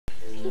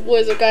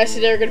What is up, guys?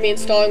 Today we're going to be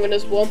installing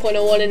Windows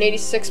 1.01 and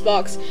 86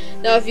 box.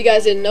 Now, if you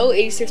guys didn't know,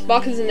 86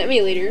 box is an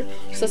emulator.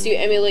 Just lets you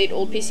emulate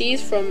old PCs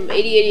from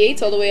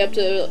 8088s all the way up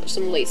to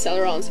some late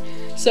Celerons.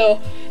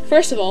 So,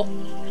 first of all,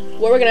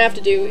 what we're going to have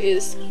to do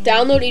is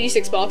download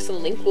 86 box. The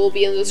link will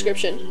be in the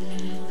description.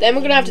 Then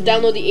we're going to have to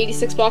download the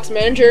 86 box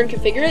manager and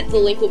configure it. The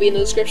link will be in the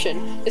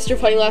description. Mr.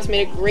 Funnylast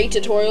made a great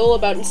tutorial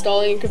about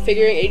installing and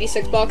configuring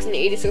 86 box and the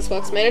 86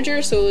 box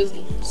manager, so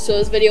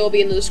his video will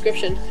be in the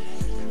description.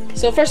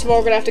 So first of all,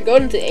 we're going to have to go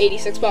into the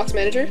 86 box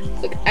manager,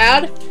 click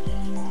add,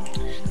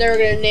 then we're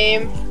going to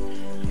name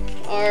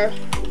our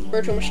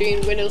virtual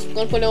machine Windows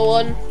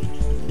 1.01,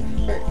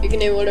 or you can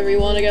name it whatever you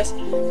want, I guess.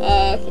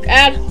 Click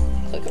add,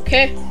 click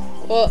OK.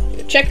 Well,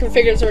 check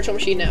configure this virtual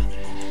machine now.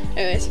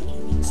 Anyways,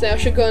 so now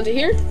it should go into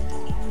here.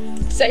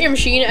 Set your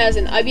machine as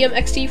an IBM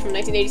XT from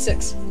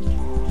 1986.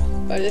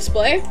 Go to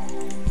display,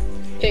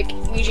 pick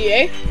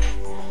EGA,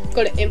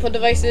 go to input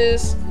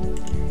devices,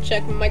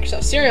 check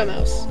Microsoft Serial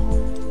Mouse.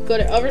 Go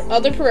to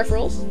other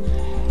peripherals.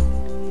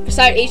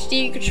 Beside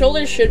HD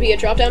controllers should be a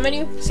drop-down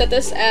menu. Set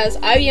this as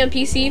IBM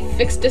PC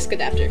fixed disk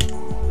adapter.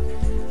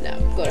 Now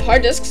go to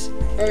hard disks.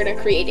 We're going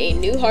to create a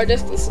new hard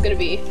disk. This is going to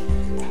be,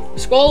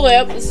 scroll all the way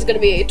up, this is going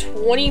to be a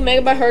 20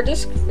 megabyte hard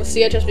disk with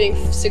CHS being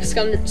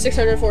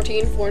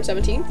 614, 4, and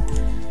 17.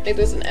 Make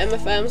this an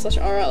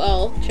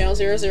MFM/RLL channel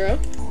 00.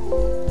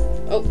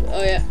 Oh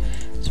yeah.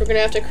 So we're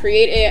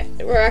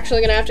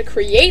actually gonna have to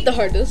create the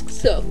hard disk.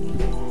 So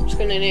I'm just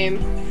gonna name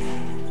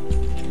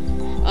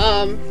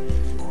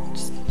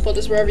just put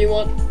this wherever you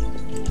want.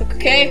 Click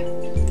OK.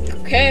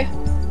 OK.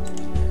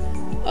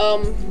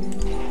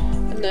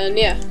 And then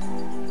yeah.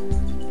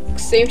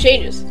 Same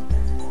changes.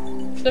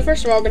 So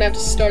first of all, we're gonna have to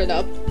start it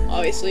up,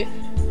 obviously.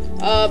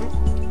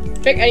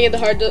 Pick any of the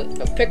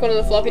pick one of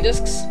the floppy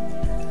disks.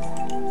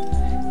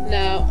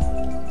 Now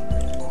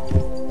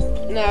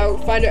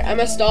find your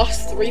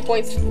MS-DOS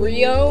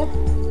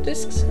 3.30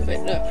 disks.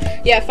 Wait, no.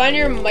 Yeah, find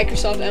your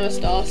Microsoft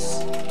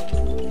MS-DOS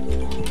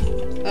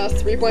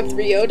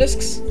 3.30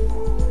 disks.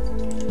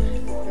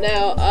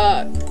 Now,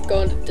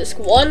 go into disk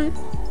 1.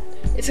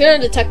 It's gonna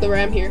detect the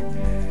RAM here,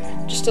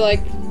 just to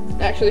like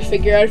actually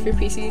figure out if your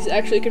PC is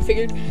actually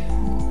configured.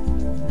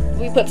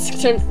 We put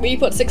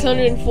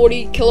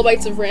 640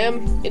 kilobytes of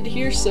RAM into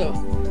here, so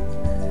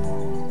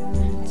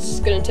it's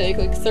gonna take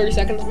like 30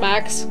 seconds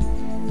max.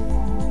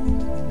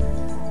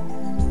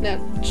 Now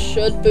it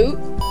should boot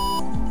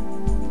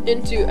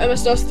into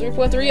MS-DOS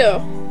 3.30.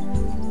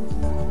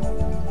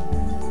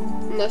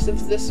 Unless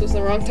if this was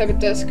the wrong type of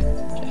disk, which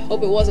I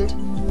hope it wasn't.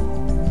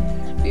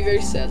 Be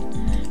very sad.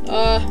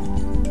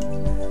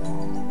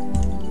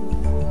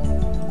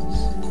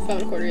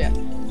 Found a quarter, yeah.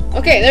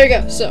 Okay, there we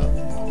go. So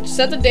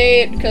set the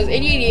date, because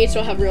 8088s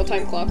don't have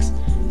real-time clocks. So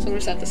I'm gonna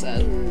set this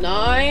as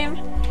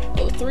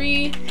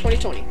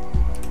 9/03/2020.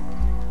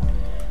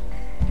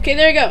 Okay,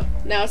 there you go.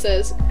 Now it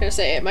says, gonna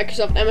say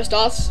Microsoft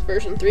MS-DOS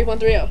version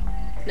 3.30.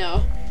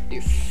 Now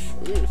do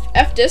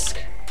F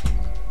disk,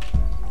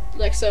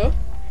 like so.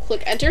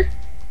 Click enter.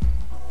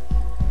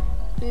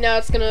 Now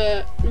it's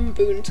gonna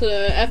boot into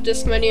the F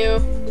disk menu.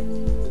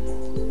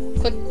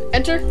 Click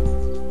enter,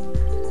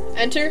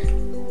 enter,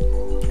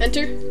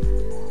 enter,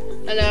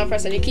 and now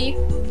press any key.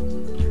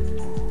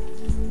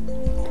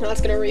 Now it's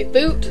gonna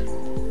reboot,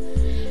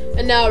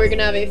 and now we're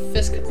gonna have a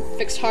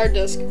fixed hard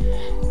disk.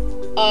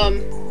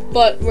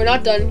 But we're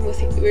not done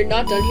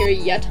here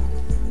yet.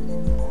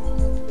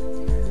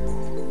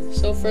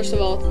 So first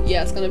of all,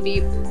 yeah, it's gonna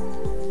beep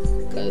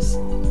because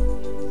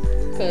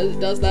it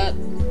does that.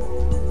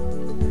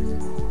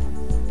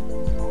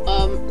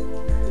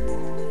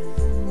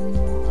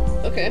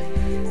 Okay.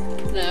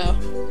 Now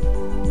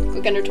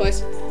click enter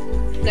twice.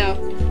 Now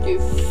do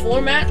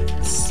format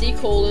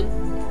C:/S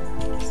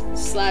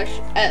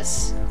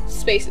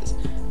spaces.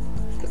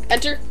 Click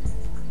enter.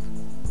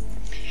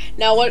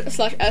 Now what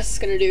 /S is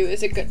going to do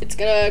is it's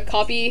going to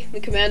copy the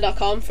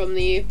command.com from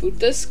the boot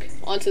disk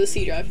onto the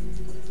C drive.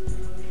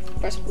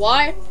 Press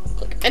Y,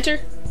 click enter.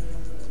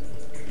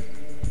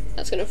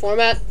 That's going to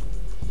format.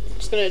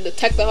 It's going to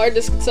detect the hard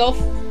disk itself.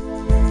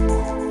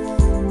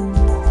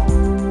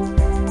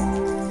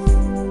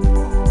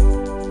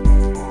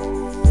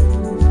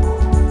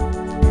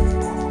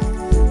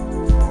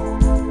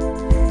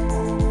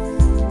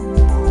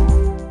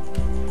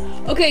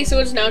 Okay, so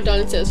it's now done.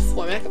 It says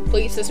format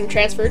complete, system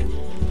transferred.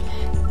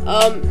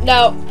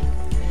 Now,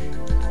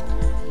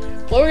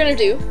 what we're gonna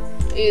do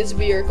is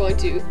we are going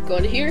to go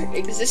into here,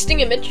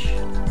 existing image.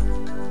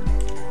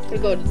 We're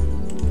gonna go to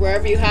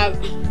wherever you have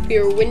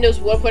your Windows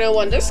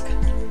 1.01 disk.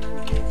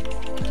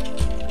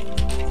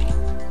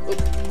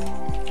 Oop.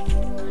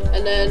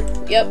 And then,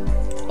 yep,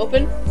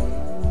 open.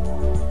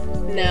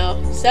 Now,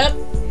 setup.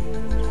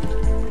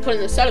 Put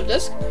in the setup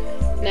disk.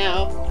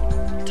 Now,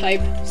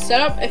 type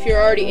setup if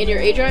you're already in your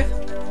A drive.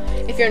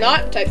 If you're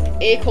not, type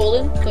A:,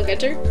 click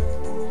enter.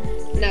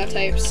 Now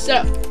type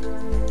setup.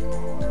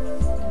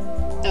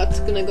 Now it's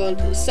gonna go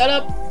into the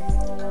setup.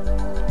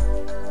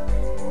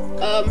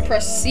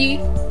 Press C.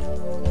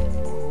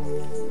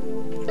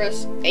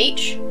 Press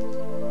H.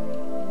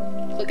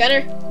 Click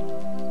enter.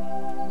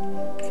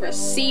 press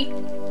C.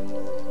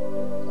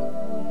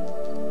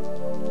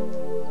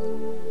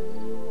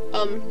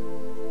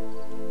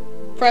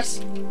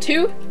 Press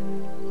 2,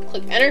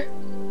 click enter.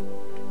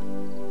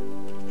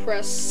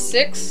 Press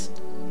 6,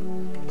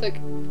 click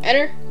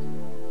enter.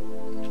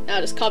 Now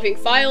it's copying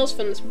files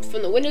from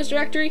the Windows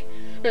directory,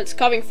 and it's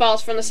copying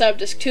files from the setup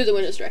disk to the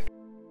Windows directory.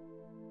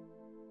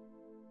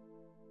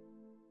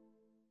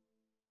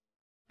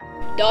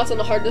 Dots on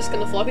the hard disk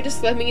and the floppy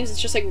disk, that means it's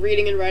just like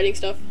reading and writing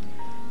stuff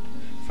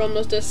from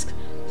those disks.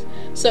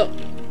 So,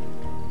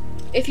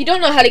 if you don't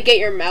know how to get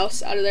your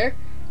mouse out of there,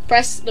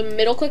 press the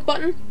middle click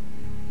button.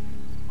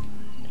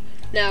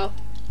 Now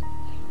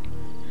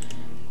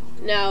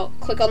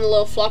click on the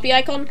little floppy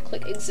icon,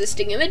 click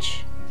existing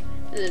image,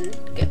 and then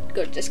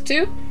go to disk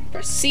 2,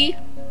 press C.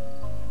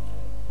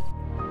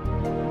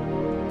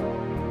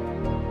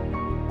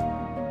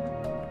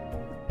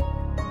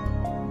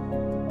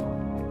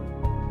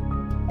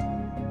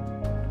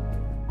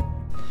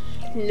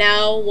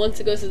 Now, once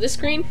it goes to this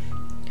screen,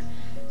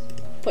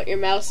 put your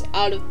mouse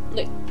out of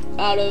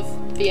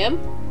VM,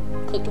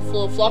 click the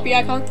little floppy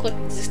icon, click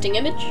existing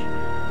image,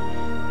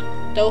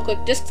 double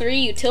click disk 3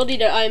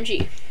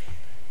 utility.img,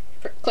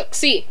 click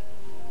C.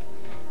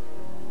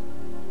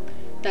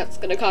 That's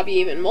gonna copy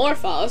even more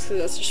files because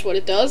that's just what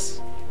it does.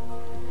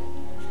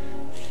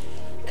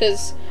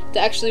 Because to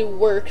actually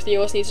work, the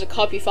OS needs to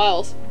copy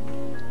files.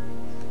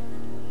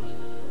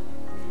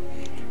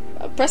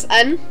 Press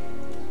N,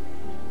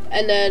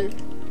 and then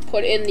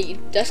put in the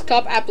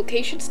desktop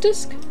applications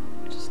disk,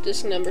 which is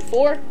disk number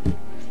 4.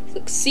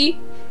 Click C.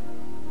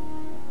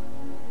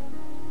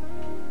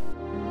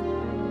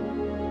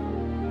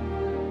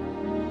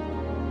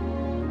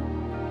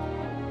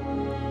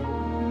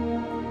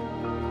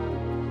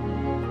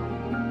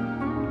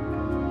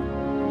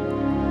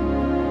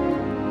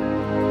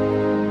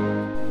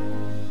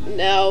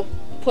 Now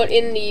put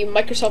in the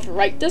Microsoft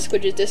Write disk,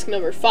 which is disk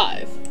number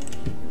 5.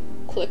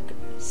 Click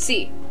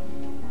C.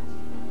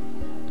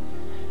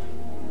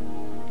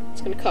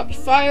 It's going to copy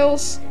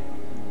files.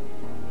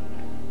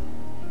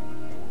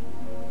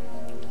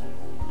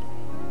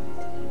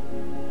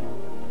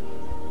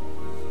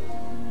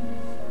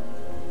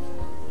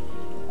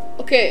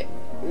 Okay,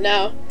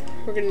 now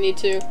we're going to need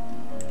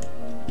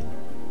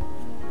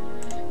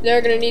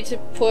to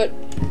put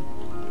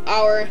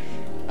our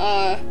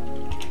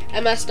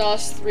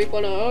MS-DOS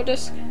 3.0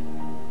 disk.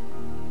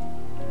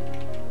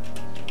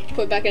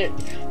 Put back in.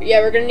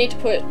 Yeah, we're gonna need to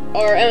put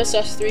our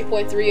MS-DOS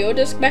 3.30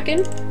 disk back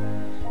in.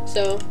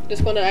 So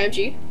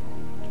disk1.img.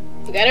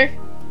 Click enter.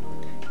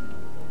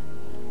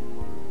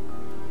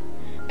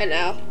 And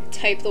now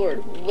type the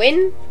word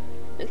win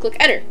and click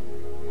enter.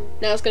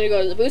 Now it's gonna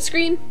go to the boot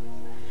screen.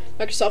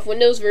 Microsoft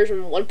Windows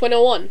version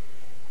 1.01.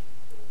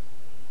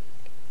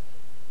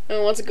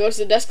 And once it goes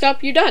to the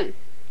desktop, you're done.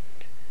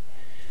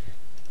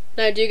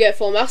 Now I do get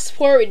full mouse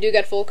support, we do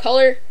get full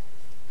color.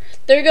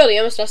 There we go,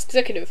 the MS-DOS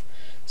Executive.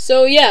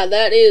 So yeah,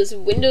 that is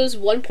Windows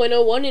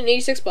 1.01 in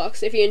 86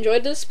 bucks. If you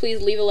enjoyed this,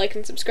 please leave a like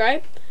and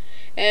subscribe.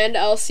 And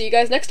I'll see you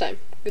guys next time.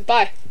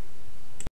 Goodbye.